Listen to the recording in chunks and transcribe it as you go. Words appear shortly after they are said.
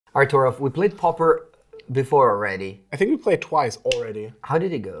All right, Torov, we played Pauper before already. I think we played twice already. How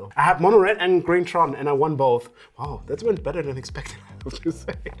did it go? I had mono red and green Tron, and I won both. Wow, that's went better than expected, I have to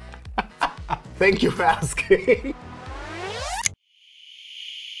say. Thank you for asking.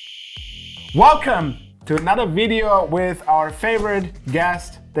 Welcome to another video with our favorite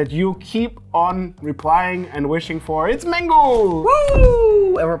guest that you keep on replying and wishing for. It's Mango!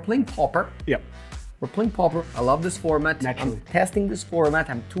 Woo! And we're playing Pauper. Yep. We're playing Pauper. I love this format. Naturally. I'm testing this format.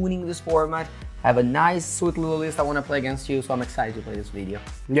 I'm tuning this format. I have a nice, sweet little list I want to play against you, so I'm excited to play this video.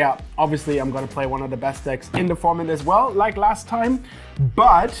 Yeah, obviously I'm gonna play one of the best decks in the format as well, like last time.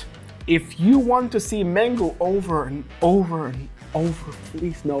 But if you want to see Mango over and over and over,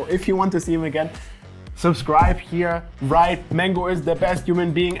 please no. If you want to see him again, subscribe here, right? Mango is the best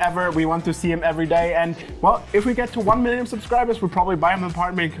human being ever. We want to see him every day. And well, if we get to 1 million subscribers, we'll probably buy him an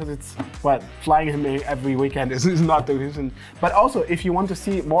apartment because it's, what, flying him every weekend is not the reason. But also, if you want to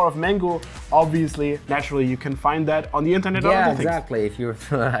see more of Mango, obviously, naturally, you can find that on the internet. Yeah, exactly. If you're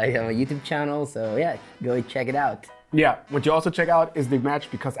I have a YouTube channel, so yeah, go check it out. Yeah, what you also check out is the match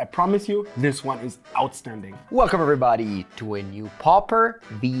because I promise you, this one is outstanding. Welcome everybody to a new Pauper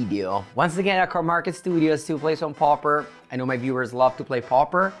video. Once again at Cardmarket Studios to play some Pauper. I know my viewers love to play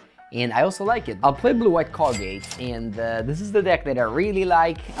Pauper, and I also like it. I'll play Blue-White Colgate, and this is the deck that I really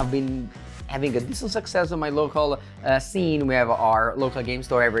like. I've been having a decent success on my local scene. We have our local game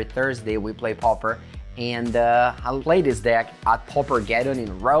store every Thursday. We play Pauper. And I'll play this deck at Paupergeddon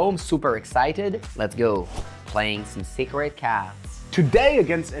in Rome. Super excited. Let's go. Playing some secret cards. Today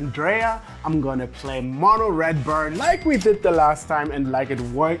against Andrea, I'm gonna play mono red burn like we did the last time and like it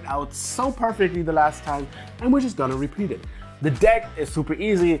worked out so perfectly the last time, and we're just gonna repeat it. The deck is super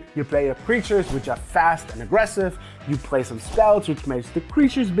easy. You play your creatures, which are fast and aggressive. You play some spells, which makes the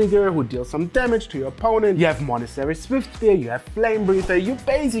creatures bigger, who deal some damage to your opponent. You have Monastery Swiftspear, you have Flame Breather. You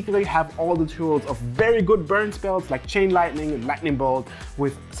basically have all the tools of very good burn spells like Chain Lightning and Lightning Bolt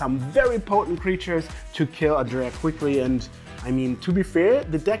with some very potent creatures to kill Andrea quickly. And I mean, to be fair,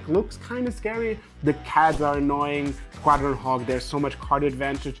 the deck looks kind of scary. The cards are annoying. Squadron Hog, there's so much card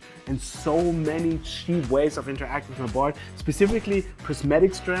advantage and so many cheap ways of interacting with my board. Specifically,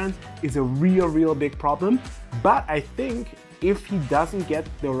 Prismatic Strands is a real big problem. But I think if he doesn't get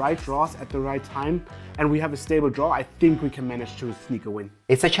the right draws at the right time and we have a stable draw, I think we can manage to sneak a win.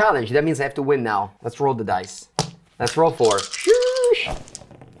 It's a challenge. That means I have to win now. Let's roll the dice. Let's roll 4.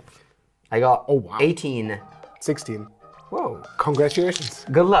 I got 18. 16. Whoa. Congratulations.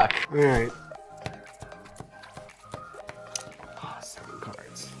 Good luck. All right. 7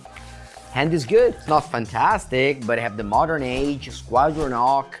 cards. Hand is good. It's not fantastic, but I have the Modern Age, Squadron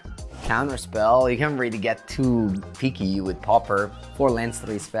Hawk, Counterspell. You can't really get too picky with Pauper. 4 lands,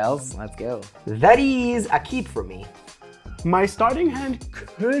 3 spells. Let's go. That is a keep for me. My starting hand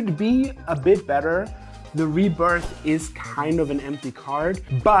could be a bit better. The Rebirth is kind of an empty card,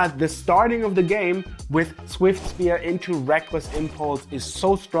 but the starting of the game with Swiftspear into Reckless Impulse is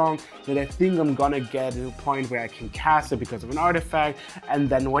so strong that I think I'm gonna get to a point where I can cast it because of an artifact, and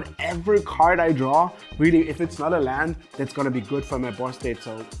then whatever card I draw, really, if it's not a land, that's gonna be good for my board state,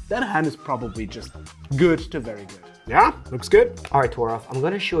 so that hand is probably just good to very good. Yeah, looks good. All right, Torov, I'm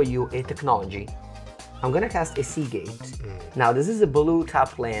gonna show you a technology. I'm gonna cast a Seagate. Now, this is a blue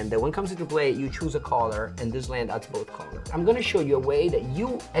tap land that when it comes into play, you choose a color, and this land adds both colors. I'm gonna show you a way that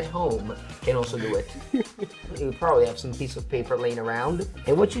you at home can also do it. You probably have some piece of paper laying around.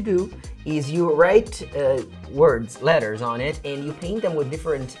 And what you do is you write words, letters on it, and you paint them with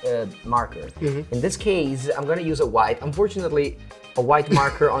different markers. In this case, I'm gonna use a white. Unfortunately, a white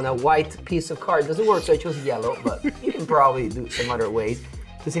marker on a white piece of card doesn't work, so I chose yellow, but you can probably do some other ways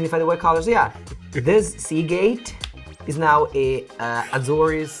to signify the white colors. Yeah, this Seagate is now a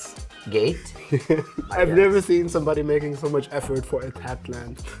Azorius Gate. I've never seen somebody making so much effort for a tapped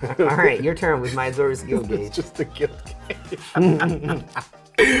land. All right, your turn with my Azorius Guild Gate. It's just a guild game.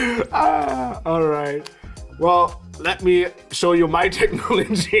 All right. Well, let me show you my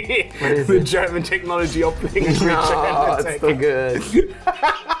technology. What is the it? German technology of playing creature No, and it's still good.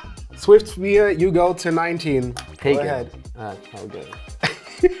 Swiftspear, you go to 19. Take go it. ahead. How good.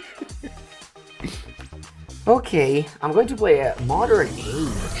 Okay, I'm going to play a Modern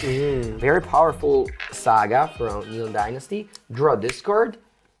Age. Very powerful saga from Neon Dynasty. Draw this card,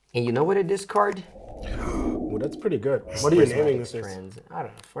 and you know what I discard? Oh, that's pretty good. What are you naming this as? I don't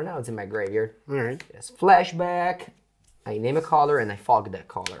know. For now, it's in my graveyard. All right. Yes, flashback. I name a color and I fog that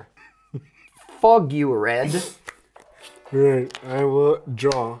color. Fog you, red. All right. I will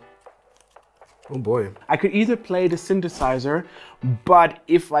draw. Oh boy. I could either play the synthesizer, but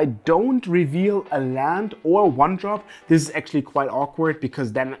if I don't reveal a land or one drop, this is actually quite awkward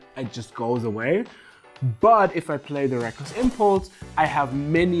because then it just goes away. But if I play the Reckless Impulse, I have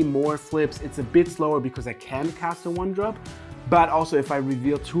many more flips. It's a bit slower because I can cast a one drop. But also if I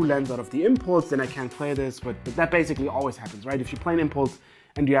reveal 2 lands out of the Impulse, then I can't play this. But that basically always happens, right? If you play an Impulse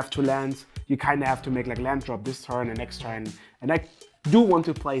and you have 2 lands, you kind of have to make like land drop this turn and next turn. And I do want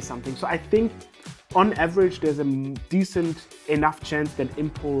to play something. So I think on average, there's a decent enough chance that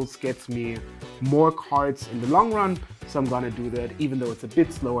Impulse gets me more cards in the long run. So I'm gonna do that, even though it's a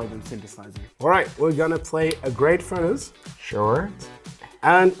bit slower than Synthesizer. All right, we're gonna play a Great Furnace. Sure.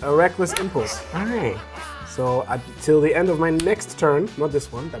 And a Reckless Impulse. All right. So until the end of my next turn, not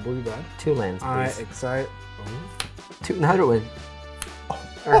this one, that will be bad. 2 lands, I please. excite. Another one.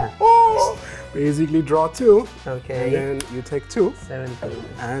 Basically draw 2. Okay. And then you take 2. 17.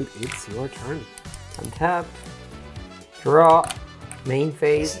 And it's your turn. Untap. Draw. Main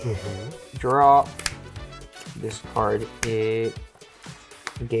phase. Draw. Discard a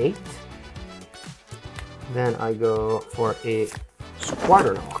gate. Then I go for a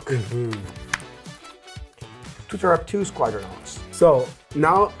Squatter Knock. Tutor up 2 Squatter Knocks. So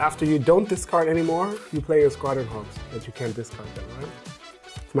now, after you don't discard anymore, you play your Squadron Hawks, but you can't discard them, right?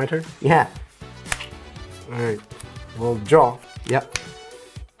 It's my turn? Yeah. All right. We'll draw. Yep.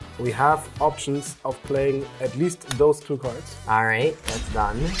 We have options of playing at least those 2 cards. All right, that's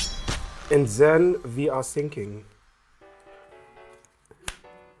done. And then we are sinking.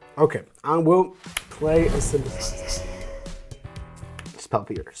 Okay, I will play a Synthesizer. Spell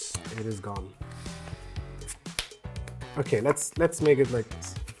Pierce. It is gone. Okay, let's make it like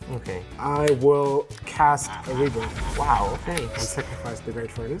this. Okay. I will cast a Rebirth. Wow, okay. And sacrifice the Great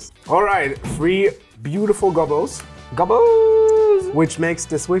Furnace. All right, 3 beautiful Gobbos. Gobbos! Which makes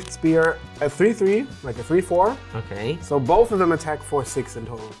the Swift Spear a 3/3, like a 3/4. Okay. So both of them attack for 6 in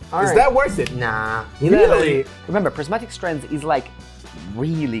total. All is right. that worth it? Nah. Really? Remember, Prismatic Strength is like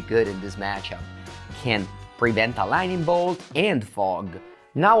really good in this matchup. Can prevent a Lightning Bolt and Fog.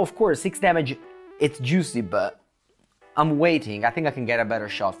 Now, of course, 6 damage, it's juicy, but I'm waiting. I think I can get a better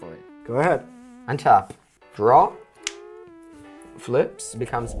shot for it. Go ahead. Untap. Draw. Flips.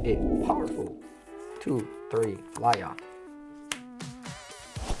 Becomes a powerful 2/3 Laya.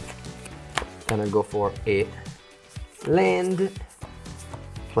 Then I go for a land.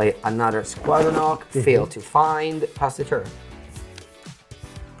 Play another Squatter Knock. Fail to find. Pass the turn.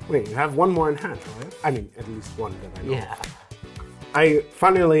 Wait, you have 1 more in hand, right? I mean, at least 1 that I know. Yeah. I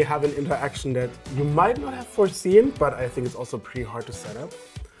finally have an interaction that you might not have foreseen, but I think it's also pretty hard to set up.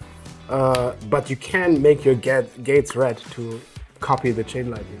 But you can make your gates red to copy the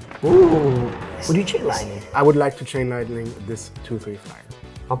Chain Lightning. Ooh. Would you Chain Lightning? I would like to Chain Lightning this 2/3 flyer.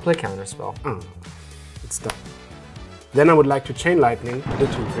 I'll play Counterspell. Oh, it's done. Then I would like to Chain Lightning the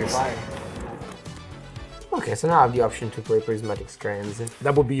 2/3 flyer. Okay, so now I have the option to play Prismatic Strands.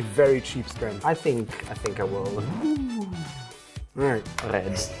 That would be very cheap strength. I think I will. Alright.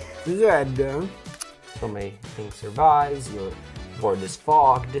 Red. Red. So my thing survives, your board is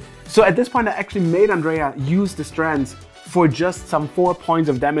fogged. So at this point I actually made Andrea use the strands for just some 4 points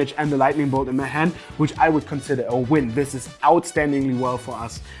of damage and the Lightning Bolt in my hand, which I would consider a win. This is outstandingly well for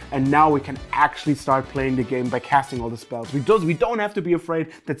us. And now we can actually start playing the game by casting all the spells. We don't have to be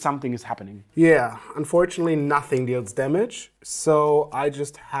afraid that something is happening. Yeah, unfortunately nothing deals damage, so I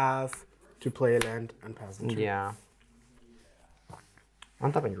just have to play a land and pass the turn. Yeah.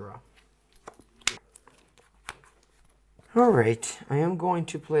 Untap and draw. Alright, I am going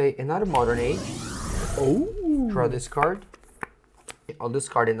to play another Modern Age. Oh. Draw this card. I'll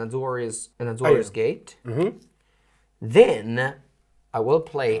discard an Azorius Gate. Then I will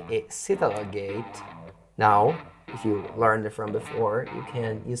play a Citadel Gate. Now, if you learned it from before, you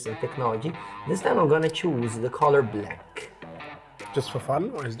can use some technology. This time I'm gonna choose the color black. Just for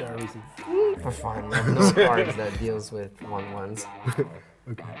fun, or is there a reason? For fun. I have no cards that deals with 1/1s.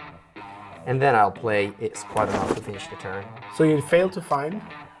 Okay. And then I'll play a Squadron Knock to finish the turn. So you failed to find?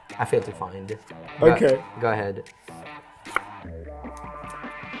 I failed to find. Okay. Go ahead.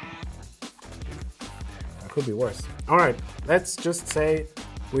 That could be worse. All right, let's just say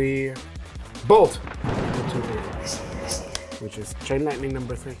we bolt the 2/3, which is Chain Lightning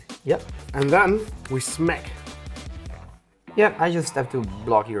number 3. Yep. And then we smack. Yep, I just have to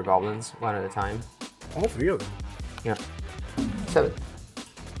block your goblins one at a time. All 3 of them. Yeah. 7.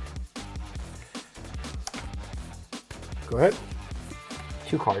 Go ahead.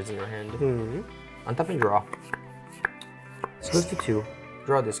 2 cards in your hand. Untap and draw. Split to 2.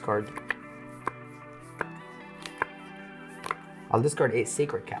 Draw this card. I'll discard a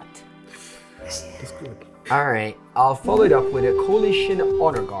Sacred Cat. That's good. All right, I'll follow it up with a Coalition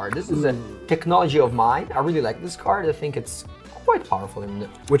Honor Guard. This is a technology of mine. I really like this card. I think it's quite powerful in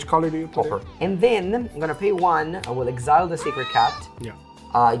Which color do you put Pauper. And then I'm gonna pay 1. I will exile the Sacred Cat. Yeah.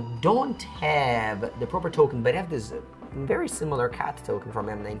 I don't have the proper token, but I have this very similar cat token from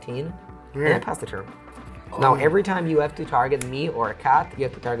M19. And I pass the turn. Now, every time you have to target me or a cat, you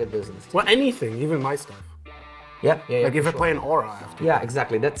have to target this. Well, anything, even my stuff. Yeah. Like if I play an aura, I have to. Yeah,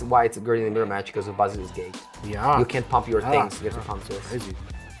 exactly. That's why it's a good in the mirror match, because of Basilisk Gate. Yeah. You can't pump your things, you have to pump yours. Crazy.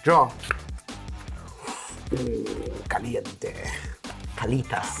 Draw. Caliente.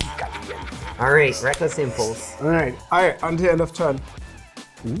 Calitas. Caliente. All right, Reckless Impulse. All right, until end of turn.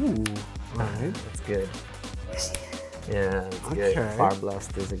 Ooh, all right. That's good. Yeah, that's good. Fire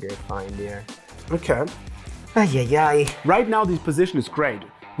Blast is a great find here. Okay. Ay. Right now, this position is great.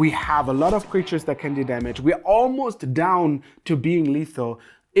 We have a lot of creatures that can do damage. We're almost down to being lethal.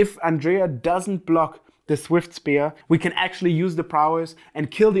 If Andrea doesn't block the Swift Spear, we can actually use the prowess and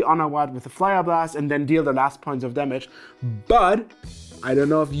kill the Honor Guard with a Flyer Blast and then deal the last points of damage. But, I don't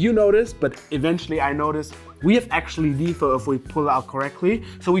know if you noticed, but eventually I noticed we have actually lethal if we pull out correctly.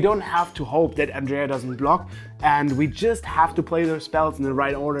 So we don't have to hope that Andrea doesn't block, and we just have to play their spells in the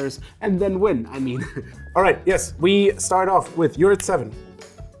right orders and then win, I mean. All right, yes, we start off with, you're at 7.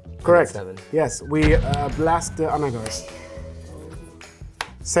 Correct. 7. Yes, we blast the Honor Guard.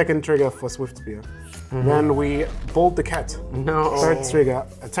 Second trigger for Swift Spear. Then we bolt the cat. No. Third trigger,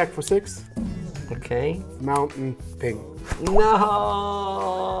 attack for 6. Okay. Mountain ping. No.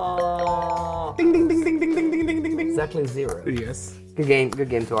 Ding ding ding ding ding ding ding ding ding ding. Exactly 0. Yes. Good game,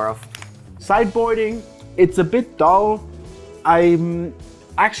 Torov. Sideboarding, it's a bit dull. I'm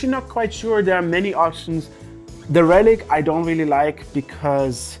actually not quite sure there are many options. The relic I don't really like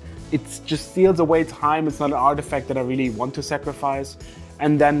because it just steals away time. It's not an artifact that I really want to sacrifice.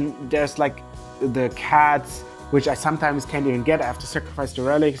 And then there's like the cats, which I sometimes can't even get. I have to sacrifice the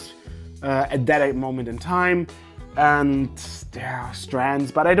relics at that moment in time. And there are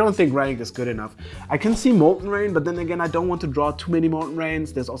strands, but I don't think relic is good enough. I can see Molten Rain, but then again, I don't want to draw too many Molten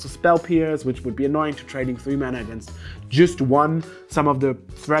Rains. There's also Spell Pierce, which would be annoying to trading 3 mana against just 1. Some of the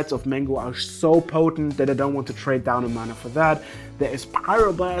threats of Mango are so potent that I don't want to trade down a mana for that. There is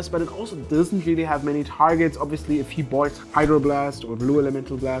Pyroblast, but it also doesn't really have many targets. Obviously, if he boards Hydroblast or Blue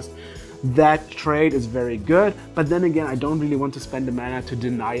Elemental Blast, that trade is very good, but then again, I don't really want to spend the mana to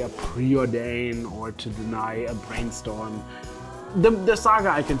deny a Preordain or to deny a Brainstorm. The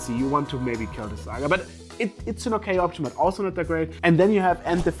Saga I can see, you want to maybe kill the Saga, but it's an okay option, but also not that great. And then you have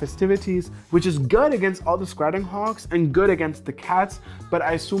End the Festivities, which is good against all the Scratching Hawks and good against the cats, but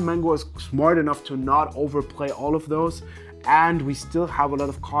I assume Mango is smart enough to not overplay all of those. And we still have a lot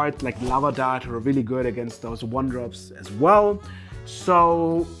of cards like Lava Dart who are really good against those 1-drops as well.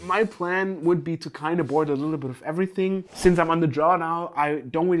 So my plan would be to kind of board a little bit of everything. Since I'm on the draw now, I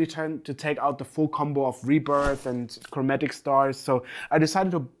don't really tend to take out the full combo of Rebirth and Chromatic Stars. So I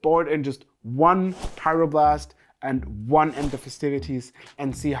decided to board in just 1 Pyroblast and 1 End the Festivities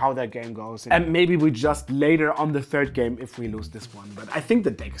and see how that game goes. And maybe we just later on the 3rd game if we lose this one. But I think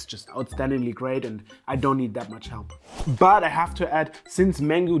the deck is just outstandingly great and I don't need that much help. But I have to add, since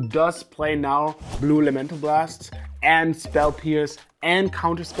Mango does play now Blue Elemental Blasts and Spell Pierce and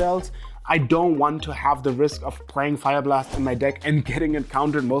Counter Spells, I don't want to have the risk of playing Fire Blast in my deck and getting it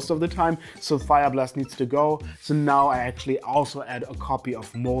countered most of the time, so Fire Blast needs to go. So now I actually also add a copy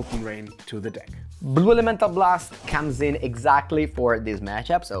of Molten Rain to the deck. Blue Elemental Blast comes in exactly for this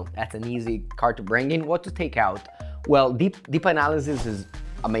matchup, so that's an easy card to bring in. What to take out? Well, Deep Analysis is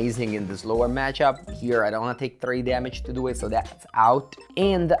amazing in this lower matchup. Here I don't want to take 3 damage to do it, so that's out.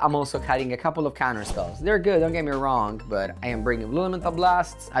 And I'm also cutting a couple of counter spells. They're good, don't get me wrong, but I am bringing Blue Elemental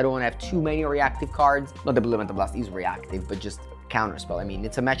Blasts. I don't want to have too many reactive cards. Not that Blue Elemental Blast is reactive, but just counterspell. I mean,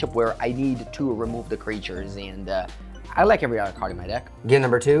 it's a matchup where I need to remove the creatures, and I like every other card in my deck. Game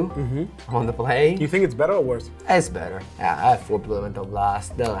number 2 on the play. You think it's better or worse? It's better. Yeah, I have 4 Blue Elemental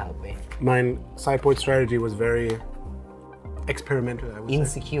Blast. They'll help me. My sideboard strategy was very experimental, I would say.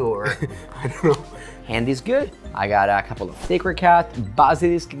 Insecure. I don't know. Hand is good. I got a couple of Sacred Cat,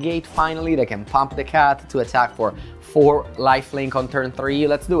 Basilisk Gate finally that can pump the cat to attack for 4 lifelink on turn 3.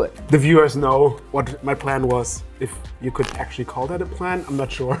 Let's do it. The viewers know what my plan was. If you could actually call that a plan, I'm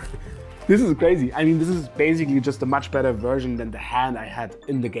not sure. This is crazy. I mean, this is basically just a much better version than the hand I had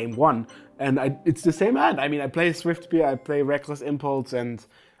in the game 1. And it's the same hand. I mean, I play Swift Spear, I play Reckless Impulse, and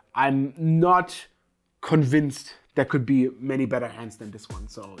I'm not convinced there could be many better hands than this one.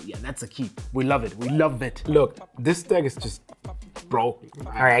 So yeah, that's a keep. We love it. We love it. Look, this deck is just broken.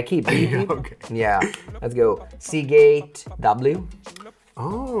 All right, I keep. Okay. Yeah, let's go. Seagate W.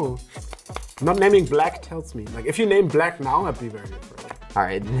 Oh. Not naming black tells me. Like, if you name black now, I'd be very afraid. All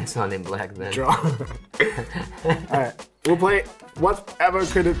right, it's not in black then. Draw. All right, we'll play whatever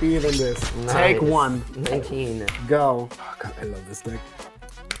could it be than this. Nice. Take one. 19. Go. Oh God, I love this deck.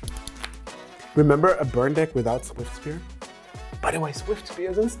 Remember a burn deck without Swift Spear? By the way, Swift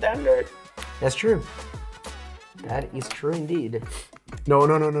Spear is in standard. That's true. That is true indeed. No.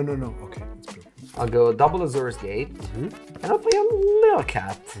 Okay, that's true. I'll go double Azur's Gate, and I'll play a little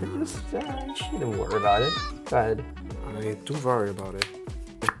cat. Just, shouldn't worry about it. Go ahead. I do worry about it.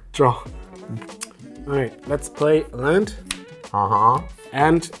 Draw. Alright, let's play land.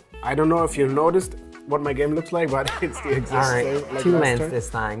 And I don't know if you noticed what my game looks like, but it's the exact same. Alright, like 2 last lands turn. this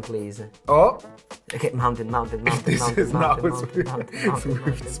time, please. Oh! Okay, mounted. This is now Swift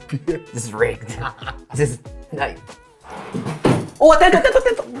Spear. This is rigged. This is like. Oh, attento!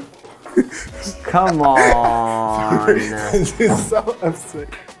 Come on. This is so upset.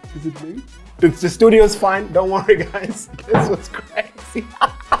 Is it me? The studio's fine. Don't worry, guys. This was crazy.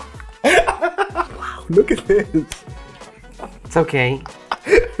 Wow, look at this. It's okay.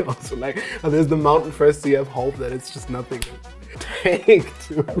 Also, like, oh, there's the mountain first, so you have hope that it's just nothing. Take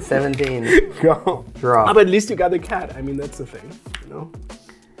 2. 17. Go. Draw. Ah, but at least you got the cat. I mean, that's the thing, you know?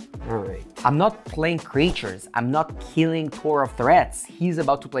 Alright. I'm not playing creatures. I'm not killing Tour of Threats. He's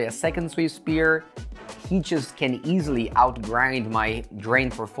about to play a second Swift Spear. He just can easily outgrind my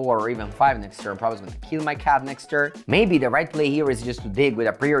Drain for 4 or even 5 next turn. Probably gonna kill my cat next turn. Maybe the right play here is just to dig with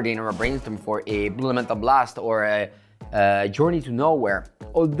a Preordain or a Brainstorm for a Blue Elemental Blast or a Journey to Nowhere.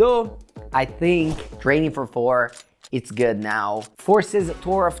 Although, I think draining for 4, it's good now. Forces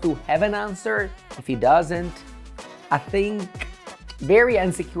Tour of 2 Heaven answer. If he doesn't, I think very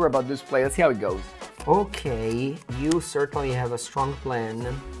insecure about this play. Let's see how it goes. Okay, you certainly have a strong plan.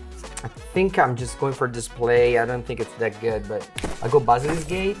 I think I'm just going for display. I don't think it's that good, but I'll go Basilisk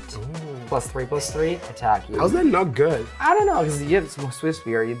Gate. +3/+3, attack you. How's that not good? I don't know, because you have Swift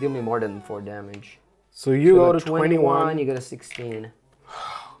Spear, you deal me more than 4 damage. So you So go to 21. You go to 16.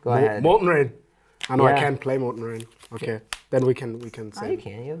 Go ahead. Molten Rain. I know I Yeah. can't play Molten Rain. Okay, then we can Oh, say. you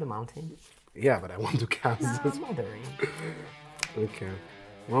can, you have the mountain. Yeah, but I want to cast this. Smothering. Okay.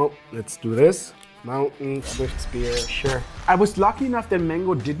 Well, let's do this. Mountain, Swift Spear. Sure. I was lucky enough that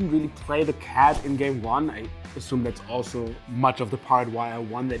Mango didn't really play the cat in game 1. I assume that's also much of the part why I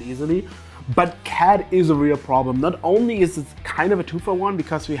won that easily. But cat is a real problem. Not only is it kind of a 2-for-1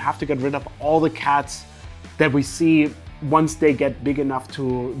 because we have to get rid of all the cats that we see once they get big enough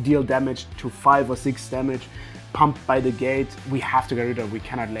to deal damage to 5 or 6 damage pumped by the gate, we have to get rid of. We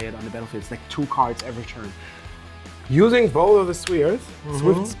cannot lay it on the battlefield. It's like 2 cards every turn. Using both of the Swift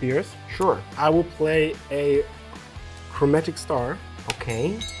Spears, Sure. I will play a Chromatic Star,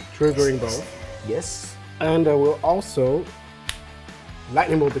 Okay. triggering both, Yes. and I will also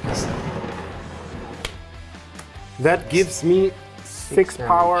Lightning Bolt the cat. That gives me 6 damage.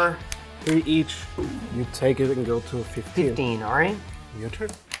 power, 3 each. You take it and go to 15. 15, alright? Your turn.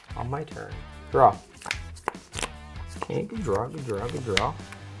 On my turn. Draw. Okay, good draw, good draw, good draw.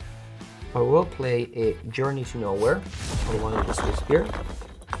 I will play a Journey to Nowhere on one of the Swift Spear.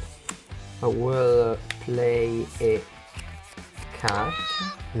 I will play a cat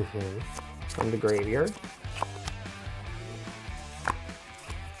from the graveyard.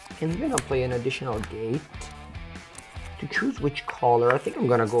 And then I'll play an additional gate. To choose which color, I think I'm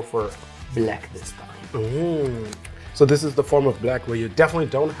gonna go for black this time. So this is the form of black where you definitely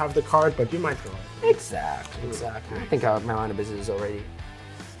don't have the card, but you might draw it. Exactly. I think my line of business is already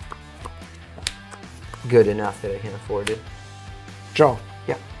good enough that I can afford it. Draw.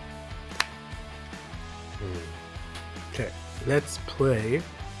 Yeah. Okay, let's play,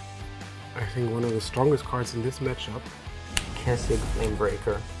 I think, one of the strongest cards in this matchup. Cassic Flame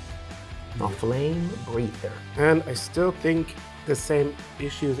Breaker. A Flame Breather. And I still think the same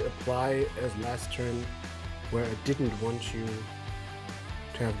issues apply as last turn, where I didn't want you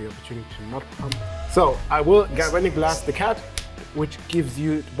to have the opportunity to not pump. So I will Galvanic Blast the cat, which gives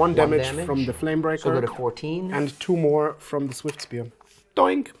you 1 damage from the Flame Breaker. So go to 14. And 2 more from the Swift Spear.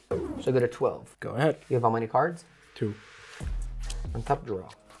 Doink! So go to 12. Go ahead. You have how many cards? 2. On top draw.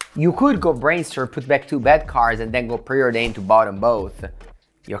 You could go Brainstorm, put back 2 bad cards, and then go Preordain to bottom both.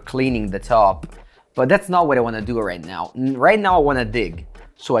 You're cleaning the top. But that's not what I want to do right now. Right now I want to dig.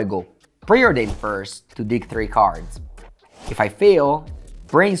 So I go Preordain first to dig 3 cards. If I fail,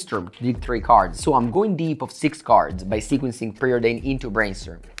 Brainstorm to dig 3 cards. So I'm going deep of 6 cards by sequencing Preordain into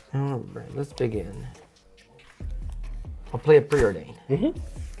Brainstorm. Alright, let's begin. I'll play a Preordain.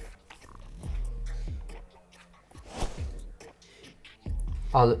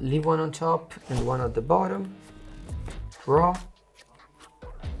 I'll leave 1 on top and 1 at the bottom. Draw.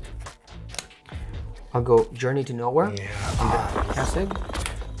 I'll go Journey to Nowhere. Yeah. Casting.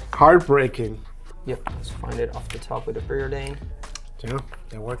 Heartbreaking. Yep, let's find it off the top with the preordain. Yeah,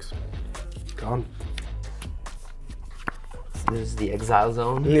 that works. Gone. This is the Exile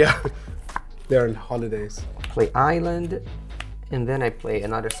Zone. Yeah. They're in holidays. Play Island, and then I play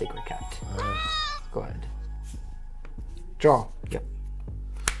another Sacred Cat. Go ahead. Draw. Yep.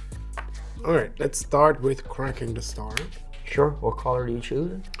 All right, let's start with cracking the star. Sure, what color do you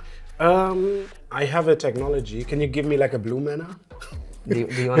choose? I have a technology. Can you give me like a blue mana? Do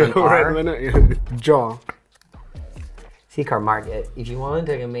you want an Red R? mana? Yeah. Draw. See Cardmarket. If you want,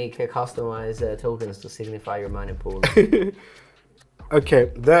 I can make customized tokens to signify your mana pool.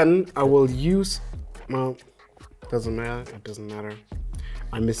 Okay, then I will use, well, doesn't matter, it doesn't matter.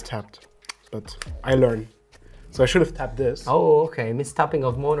 I mistapped, but I learn. So I should have tapped this. Oh, okay. Mistapping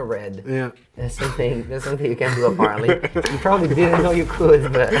of mono red. Yeah. That's something you can do apparently. You probably didn't know you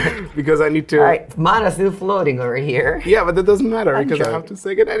could, but Because I need to. all right, mana's still floating over here. Yeah, but that doesn't matter because I joking. have to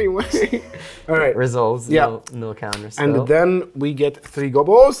sing it anyway. All right. Resolves, Yeah. no counters. And then we get 3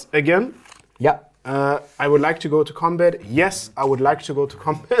 gobos again. yeah. I would like to go to combat. Yes, I would like to go to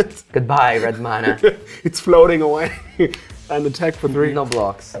combat. Goodbye, red mana. It's floating away. And attack for 3. No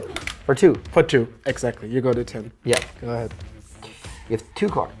blocks. For 2. For 2, exactly. You go to 10. Yeah. Go ahead. You have 2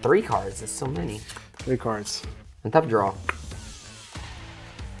 cards, 3 cards. That's so many. 3 cards. And top draw.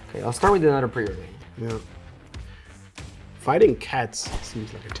 Okay, I'll start with another preordain. Yeah. Fighting cats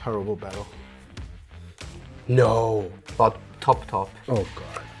seems like a terrible battle. No. But top. Oh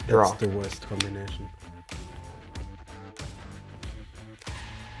god. Draw. That's the worst combination.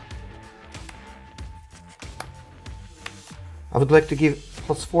 I would like to give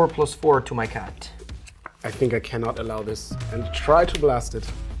 +4/+4 to my cat. I think I cannot allow this and try to blast it.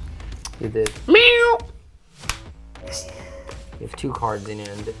 You did. Meow. You have 2 cards in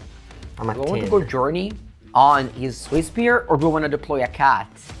hand. I'm at Do I want 10. to go Journey on his Swiss Spear, or do I want to deploy a cat?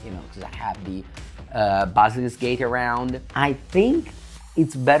 You know, because I have the Basilisk Gate around. I think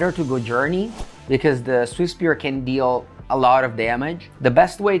it's better to go Journey because the Swiss Spear can deal a lot of damage. The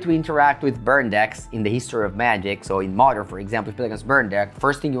best way to interact with burn decks in the history of Magic, so in Modern, for example, if you play against burn deck,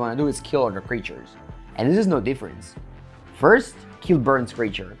 first thing you want to do is kill other creatures. And this is no difference. First, kill Burn's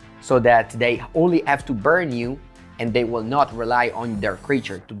creature, so that they only have to burn you and they will not rely on their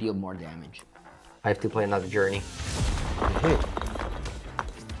creature to deal more damage. I have to play another Journey.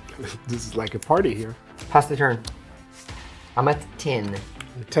 This is like a party here. Pass the turn. I'm at 10.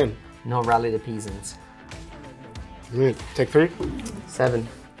 10. No Rally the Peasants. Take 3. 7.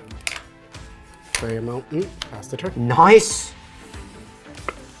 Play a mountain. Pass the turn. Nice!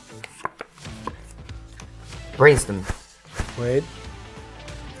 Brainstorm. Wait.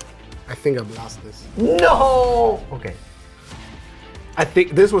 I think I blast this. No! Okay. I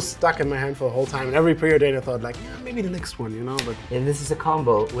think this was stuck in my hand for the whole time, and every preordain I thought like, yeah, maybe the next one, you know, but And this is a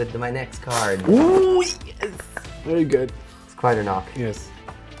combo with my next card. ooh, yes. Very good. It's quite a knock. Yes.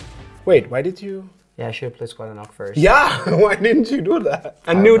 Wait, why did you? Yeah, I should have played Squad and Knock first. Yeah, why didn't you do that?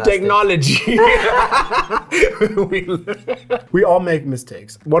 A new blasted. technology. we all make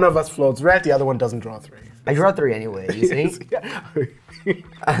mistakes. One of us floats red, the other one doesn't draw 3. I draw 3 anyway, you see? Yeah.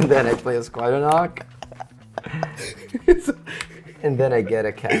 And then I play a Squad and Knock. And then I get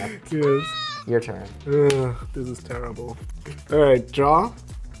a cat. Yes. Your turn. This is terrible. All right, draw.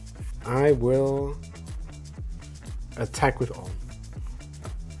 I will attack with all.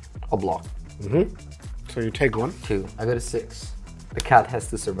 I'll block. So you take 1, 2. I got a 6. The cat has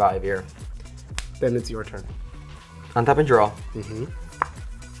to survive here. then it's your turn. Untap and draw.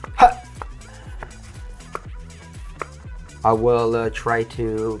 I will try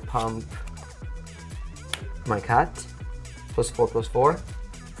to pump my cat. +4/+4.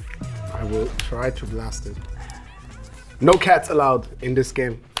 I will try to blast it. No cats allowed in this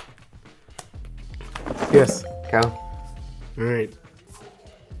game. Yes. Go. All right.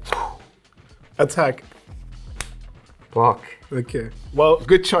 Attack. Block. Okay. Well,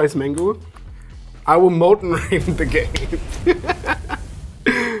 good choice, Mengu. I will Molten Rain the game.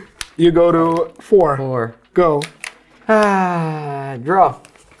 You go to 4. 4. Go. Draw.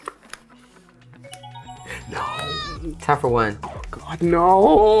 No. Tap for 1. God,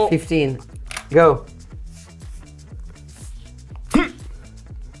 no. 15. Go.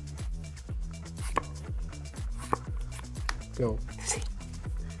 Go.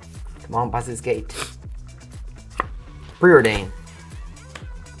 Come on, pass this gate. Preordain.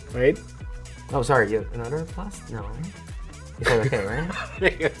 Right? Oh, sorry, you have another plus? No, right? You said okay,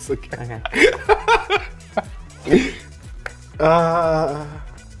 right? Yes, okay. Okay.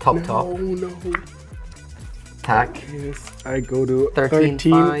 Top. No. Attack. Yes, I go to 13.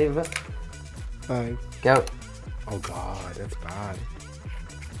 5. 5. Go. Oh god, that's bad.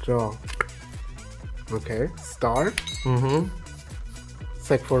 Draw. Okay, star. Mm-hmm.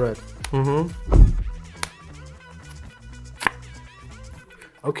 Sec for red. Mm-hmm.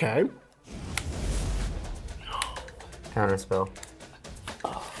 Okay. Counter spell.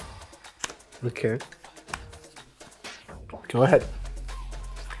 Okay. Go ahead.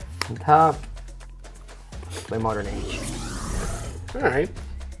 On top. Play Modern Age. Alright.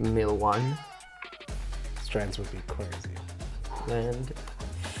 Mill 1. Strands would be crazy. Land.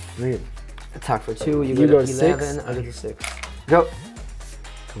 Really? Attack for 2. You You go go to 6. 11. I go to 6. Go.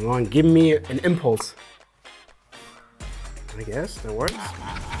 Come on, give me an impulse. I guess that works.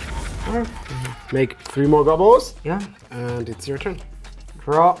 Alright. Make 3 more gobbles, Yeah. and it's your turn.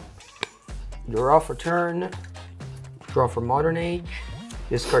 Draw. Draw for turn. Draw for Modern Age.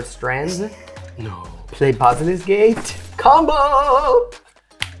 Discard Strands. No. Play Basilisk Gate. Combo!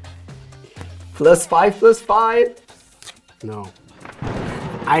 +5/+5. No.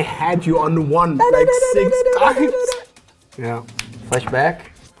 I had you on 1 like 6 times. Yeah. Flashback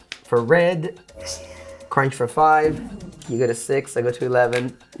for red. Crunch for 5. You go to 6. I go to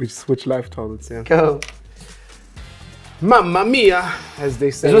 11. We switch life totals, yeah. Go. Mamma mia, as they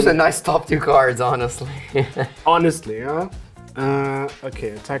say. This was a nice top 2 cards, honestly. Honestly, huh? Okay,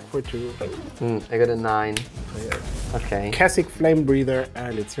 attack for 2. I got a 9. Okay. Classic Flame Breather,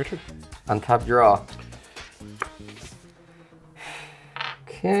 and it's your turn. On top draw.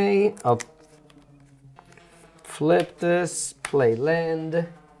 Okay, I'll flip this, play land.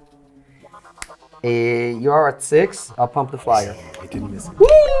 You are at 6. I'll pump the flyer. I didn't miss it.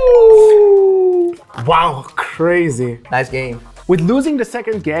 Woo! Wow, crazy. Nice game. With losing the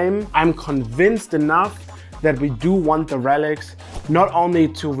second game, I'm convinced enough that we do want the relics, not only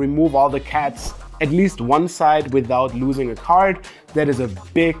to remove all the cats, at least one side without losing a card. That is a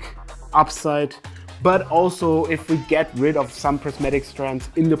big upside. But also if we get rid of some prismatic strands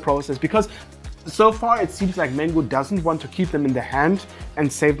in the process, because so far it seems like Mango doesn't want to keep them in the hand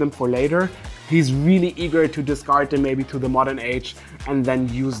and save them for later. He's really eager to discard them maybe to the Modern Age and then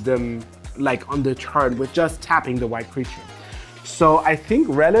use them like on the turn with just tapping the white creature. So I think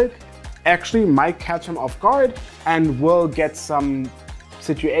Relic actually might catch him off guard and we'll get some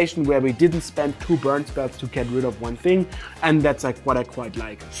situation where we didn't spend 2 burn spells to get rid of one thing, and that's like what I quite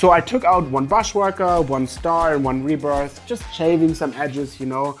like. So I took out 1 Bushwhacker, 1 Star, and 1 Rebirth, just shaving some edges, you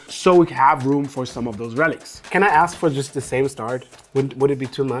know, so we have room for some of those relics. Can I ask for just the same start? Would it be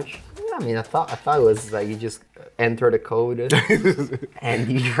too much? I mean, I thought it was like you just enter the code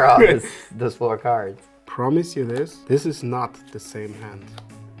and you draw those 4 cards. Promise you this is not the same hand.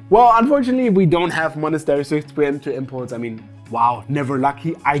 Well, unfortunately, we don't have Monastery Swift Preempt to impulse. I mean, wow, never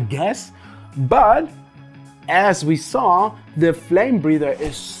lucky, I guess. But as we saw, the Flame Breather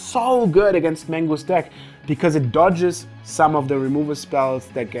is so good against Mango's deck because it dodges some of the removal spells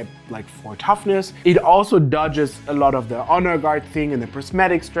that get like 4 toughness. It also dodges a lot of the Honor Guard thing and the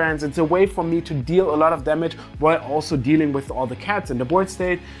Prismatic Strands. It's a way for me to deal a lot of damage while also dealing with all the cats in the board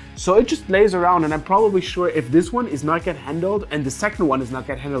state. So it just lays around, and I'm probably sure if this one is not get handled and the second one is not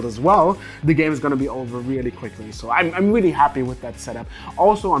get handled as well, the game is gonna be over really quickly. So I'm really happy with that setup.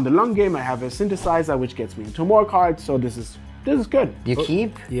 Also on the long game, I have a Synthesizer which gets me into more cards, so this is good. You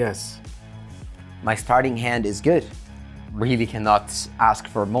keep? Yes. My starting hand is good. Really cannot ask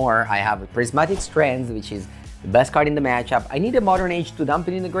for more. I have a Prismatic Strands, which is the best card in the matchup. I need a Modern Age to dump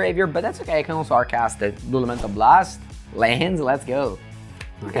it in the graveyard, but that's okay. I can also cast the Blue Elemental Blast. Lands, let's go.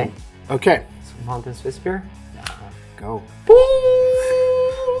 Okay. Okay. So Mountain Swiss Spear. Go.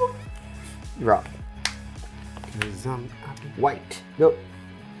 Drop. White. Go.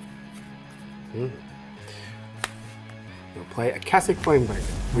 You'll play a Classic Flame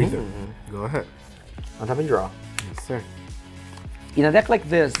Breather. Go ahead. On top and draw. Yes, sir. In a deck like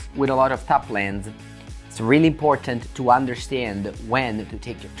this, with a lot of top lands, it's really important to understand when to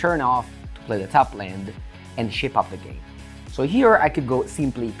take your turn off to play the top land and shape up the game. So here I could go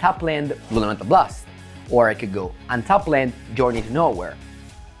simply top land, Blue Elemental Blast, or I could go on top land, Journey to Nowhere.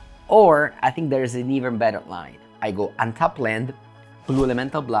 Or I think there's an even better line. I go on top land, Blue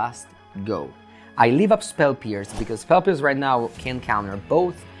Elemental Blast, go. I leave up Spell Pierce because Spell Pierce right now can counter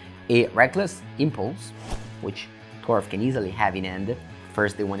both a Reckless Impulse, which Torf can easily have in hand.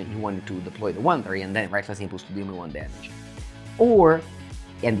 First he wanted to deploy the 1/3 and then Reckless Impulse to deal me 1 damage. Or,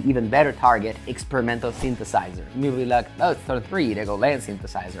 and even better target, Experimental Synthesizer. You'll be like, oh, it's turn 3, they go Land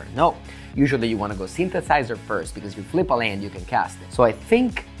Synthesizer. No, usually you want to go Synthesizer first because if you flip a land, you can cast it. So I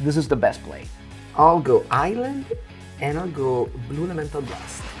think this is the best play. I'll go Island and I'll go Blue Elemental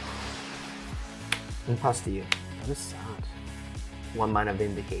Blast. And pass to you. That is sad. 1 mana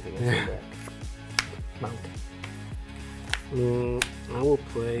Vindicate against your deck. mountain. I will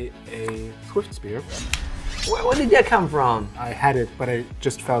play a Swift Spear. Where did that come from? I had it, but I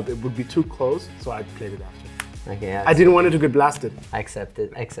just felt it would be too close, so I played it after. Okay, I didn't want it to get blasted. I accept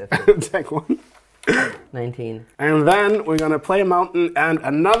it. I accept it. Take one. 19. And then we're gonna play a mountain and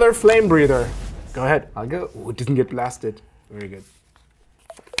another flame breather. Go ahead. I'll go. Oh, it didn't get blasted. Very good.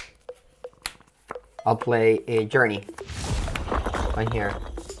 I'll play a journey. Right here.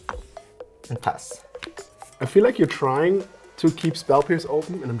 And pass. I feel like you're trying to keep Spell Pierce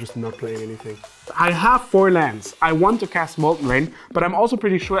open, and I'm just not playing anything. I have 4 lands. I want to cast Molten Rain, but I'm also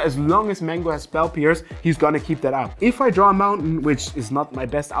pretty sure as long as Mango has Spell Pierce, he's gonna keep that up. If I draw a mountain, which is not my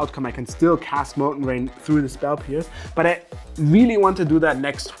best outcome, I can still cast Molten Rain through the Spell Pierce, but I really want to do that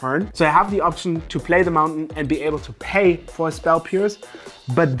next turn. So I have the option to play the mountain and be able to pay for Spell Pierce,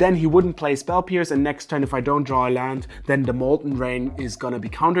 but then he wouldn't play Spell Pierce, and next turn if I don't draw a land, then the Molten Rain is gonna be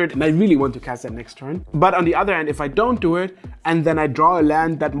countered, and I really want to cast that next turn. But on the other hand, if I don't do it, and then I draw a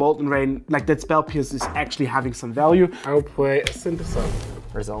land, that Molten Rain, like that Spell Pierce is actually having some value. I will play a Synthesizer.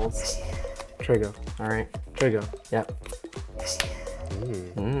 Results. Trigger. All right. Trigger. Yep.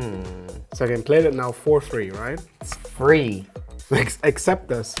 So I can play that now for free, right? It's free. Accept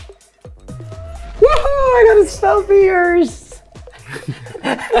this. Woohoo! I got a Spell Pierce!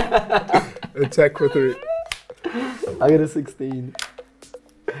 Attack for 3. I got a 16.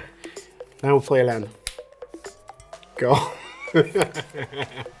 Now we'll play a land. Go.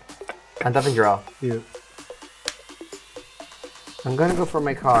 And tap and draw. Yeah. I'm gonna go for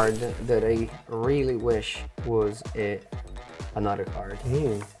my card that I really wish was another card.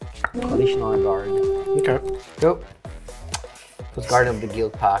 Collision on a guard. Okay. Go. Was Guardian of the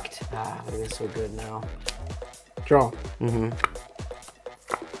Guild Pact. Ah, it is so good now. Draw.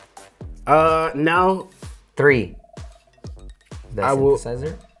 Now 3. That's I will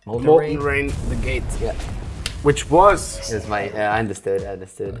Synthesizer. Molten Rain the gate. Yeah. Which was Is my I understood.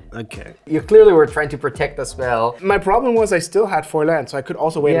 okay. You clearly were trying to protect the spell. My problem was I still had 4 lands, so I could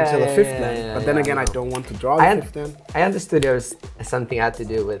also wait until the 5th land. But then again, I don't want to draw the 5th land. I understood there was something had to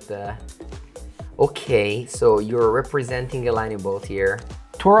do with. Okay, so you're representing a lightning bolt here.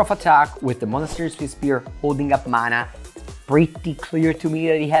 Tour of attack with the Monastery's Spear holding up mana. Pretty clear to me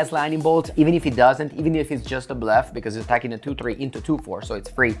that he has lightning bolt, even if he doesn't, even if it's just a bluff, because he's attacking a 2/3 into 2/4, so it's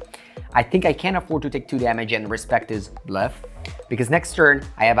free. I think I can afford to take 2 damage and respect his bluff, because next turn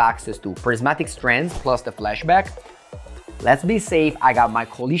I have access to Prismatic Strands plus the flashback. Let's be safe. I got my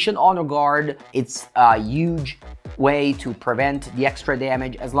Collision Honor Guard. It's a huge way to prevent the extra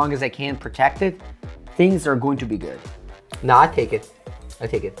damage. As long as I can protect it, things are going to be good. No, I take it. I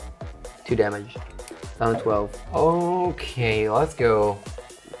take it. 2 damage. Down to 12. Okay, let's go.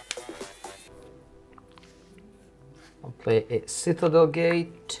 I'll play a Citadel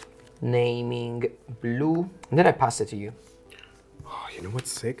Gate, naming blue, and then I pass it to you. Oh, you know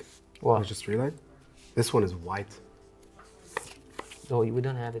what's sick? What? I just realized this one is white. Oh, we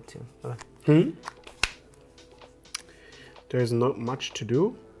don't have it too. There's not much to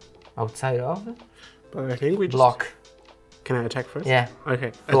do. Outside of it? But I think we just... Block. Can I attack first? Yeah.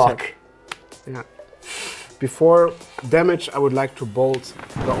 Okay. Block. Attack. Yeah. Before damage, I would like to bolt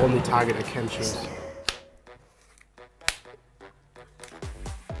the only target I can choose.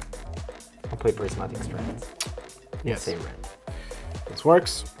 I'll play Prismatic Strands. Yes. Same red. This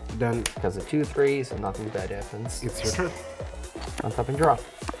works. Then Because of 2/3, so nothing bad happens. it's your turn. On top and draw.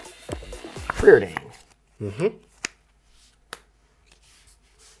 Preordain.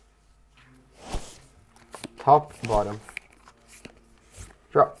 Top, bottom.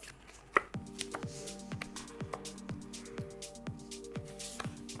 Draw.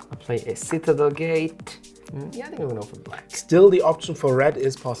 I'll play a Citadel Gate. Yeah, I think I'm gonna go for black. Still, the option for red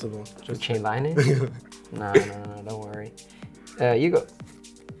is possible. Just Chain Lightning? No, don't worry. You go.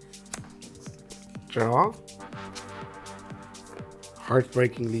 draw.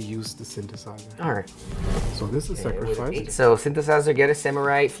 Heartbreakingly use the synthesizer. All right. So this is sacrifice. So Synthesizer, get a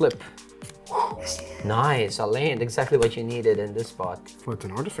Samurai, flip. Nice, a land, exactly what you needed in this spot. For it's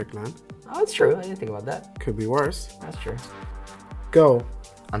an artifact land. Oh, that's true, I didn't think about that. Could be worse. That's true. Go.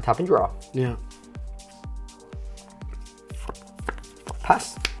 Untap and draw. Yeah.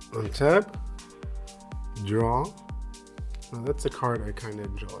 Pass. Untap. Draw. Now that's a card I kind of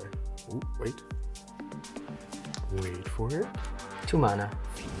enjoy. Ooh, wait. Wait for it. 2 mana.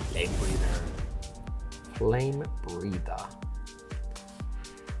 Flame Breather. Flame Breather.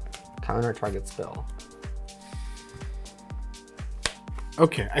 Counter target spell.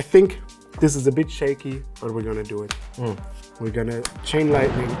 Okay, I think this is a bit shaky, but we're gonna do it. We're gonna Chain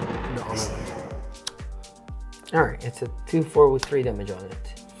Lightning the Honor. All right, it's a 2/4 with 3 damage on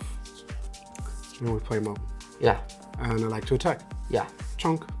it. And we play Mo. Yeah. And I like to attack. Yeah.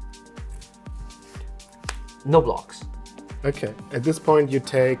 Chunk. No blocks. Okay. At this point, you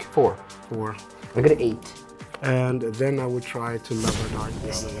take 4. 4. I got 8. And then I would try to Lava Dart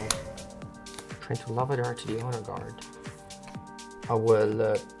the honor guard. Trying to Lava Dart to the honor guard. I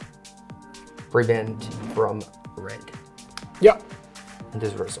will prevent from red. Yeah. And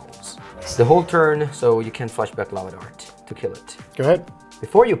this resolves. The whole turn, so you can flashback Lava Dart to kill it. Go ahead.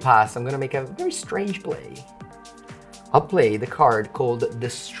 Before you pass, I'm gonna make a very strange play. I'll play the card called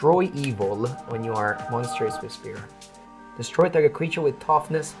Destroy Evil when you are monstrous with Spear. Destroy target creature with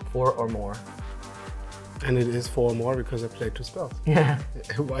toughness 4 or more. And it is 4 more because I played 2 spells. Yeah.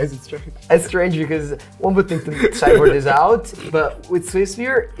 Why is it strange? It's strange because one would think to sideboard this out, but with Swiss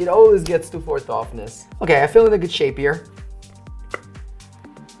Spear, it always gets to 4 toughness. Okay, I feel in a good shape here.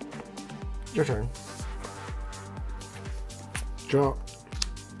 Your turn. Draw.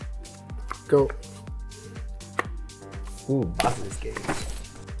 Go. Ooh, Basilisk Gate.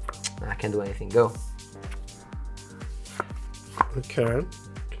 I can't do anything. Go. Okay.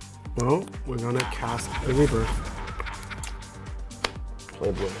 Well, we're gonna cast a Rebirth.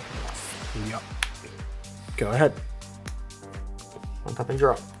 Play blue. Yep. Go ahead. On top and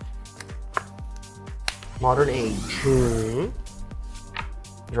draw. Modern Age.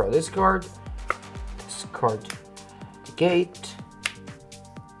 Draw this card. Discard the gate.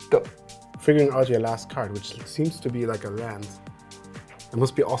 Go. Figuring out your last card, which seems to be like a land. It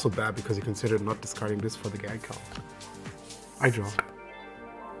must be also bad because you considered not discarding this for the gag count. I draw.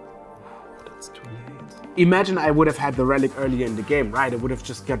 That's too late. Imagine I would have had the relic earlier in the game, right? I would have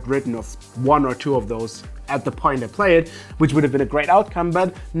just got rid of 1 or 2 of those at the point I play it, which would have been a great outcome,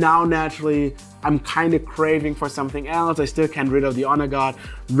 but now naturally I'm kind of craving for something else. I still can't rid of the Honor Guard.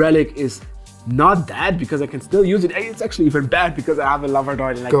 Relic is not bad because I can still use it. It's actually even bad because I have a Lava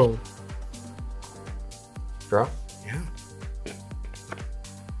Dart. Like, go. Draw. Yeah.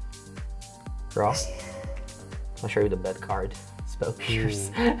 Draw. I'll show you the bad card. Spell Pierce.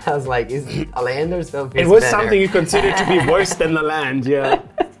 I was like, is a land or Spell Pierce? It was better? something you considered to be worse than the land, yeah.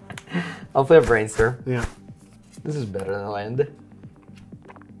 I'll play a Brainstorm. Yeah. This is better than a land.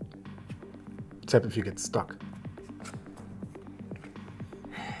 Except if you get stuck.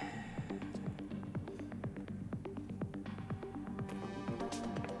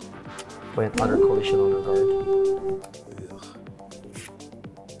 Play another collision on the guard.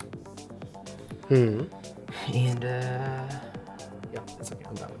 And yeah, that's okay.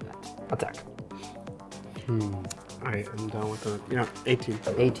 I'm done with that. Attack. I am down with the 18.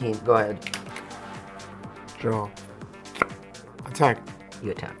 18. Go ahead. Draw. Attack.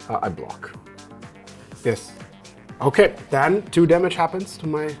 You attack. I block. Yes. Okay, then 2 damage happens to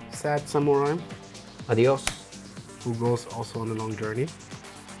my sad samurai, Adios. who goes also on a long journey.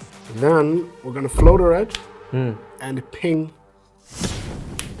 Then we're gonna float a red and ping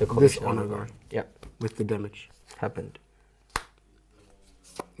The this collision honor guard Yeah, with the damage. happened.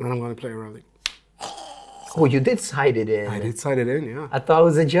 Then I'm gonna play a relic. Oh, you did side it in. I did side it in, yeah. I thought it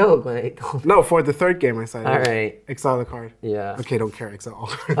was a joke when I told. No, for the 3rd game I sided All in. right. Exile the card. Yeah. Okay, don't care, exile all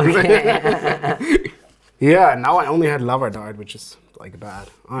cards. Okay. Yeah, now I only had Lava Dart, which is like bad.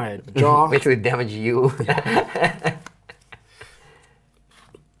 All right, draw. Which would damage you.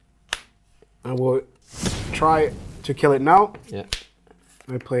 I will try to kill it now. Yeah.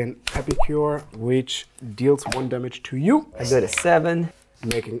 I play an Epicure, which deals 1 damage to you, I go to 7.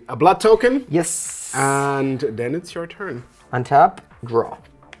 making a blood token. Yes. And then it's your turn. Untap, draw.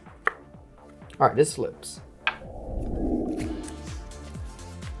 All right, this flips.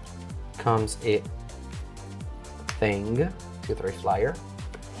 Comes a thing, 2/3 flyer.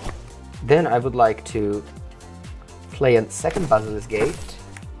 Then I would like to play a second Basilisk Gate.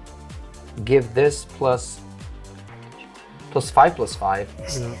 Give this +5/+5.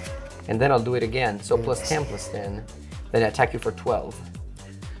 And then I'll do it again. So +10/+10. Then I attack you for 12.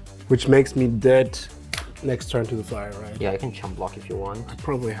 Which makes me dead next turn to the flyer, right? Yeah, I can chump block if you want. I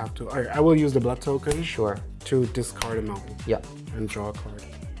probably have to. All right, I will use the blood token Sure. to discard a mountain Yeah. and draw a card.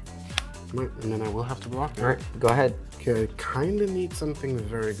 Right, and then I will have to block it. All right, go ahead. Okay, I kind of need something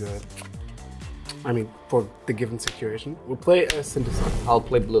very good. I mean, for the given situation. We'll play a synthesizer. I'll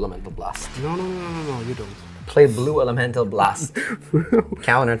play Blue Elemental Blast. No, you don't. Play Blue Elemental Blast.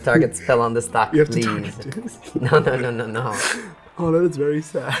 Counter target spell on the stack, You have to please. target this. No. Oh, that is very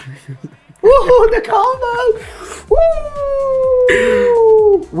sad. Woo! The combo!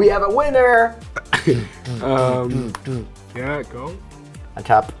 Woo! We have a winner! Yeah, go.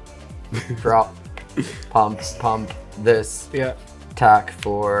 Untap. Drop. Pump. This. Yeah. Attack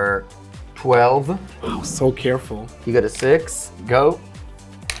for 12. Oh, so careful. You got a 6. Go.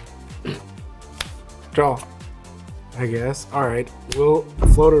 Draw, I guess. All right, we'll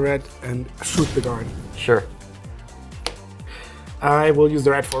float a red and shoot the guard. Sure. I will use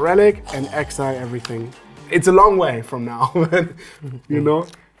the red for relic and exile everything. It's a long way from now, but you know.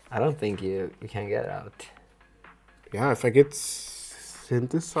 I don't think you can get out. Yeah, if I get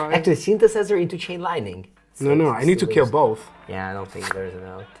synthesize. Actually, synthesizer into chain lightning. So No, I need to kill both. Yeah, I don't think there's an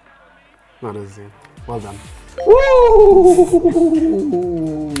out. Not easy. Well done. Woo!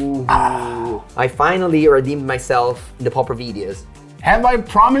 I finally redeemed myself in the Pauper videos. Have I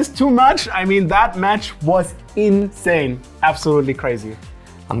promised too much? I mean, that match was insane. Absolutely crazy.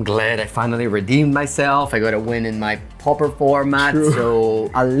 I'm glad I finally redeemed myself. I got a win in my Pauper format, True.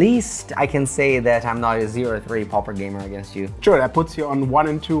 so at least I can say that I'm not a 0-3 Pauper gamer against you. Sure, that puts you on 1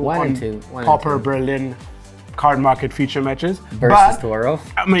 and 2 1 on and 2. Pauper Berlin Cardmarket feature matches. Versus Toro.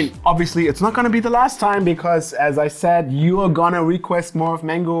 I mean, obviously, it's not going to be the last time because, as I said, you are going to request more of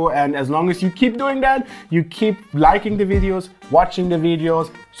Mango. And as long as you keep doing that, you keep liking the videos, watching the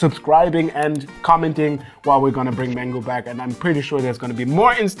videos, subscribing and commenting while we're going to bring Mango back. And I'm pretty sure there's going to be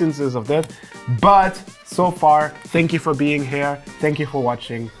more instances of this. But so far, thank you for being here. Thank you for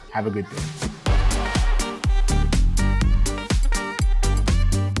watching. Have a good day.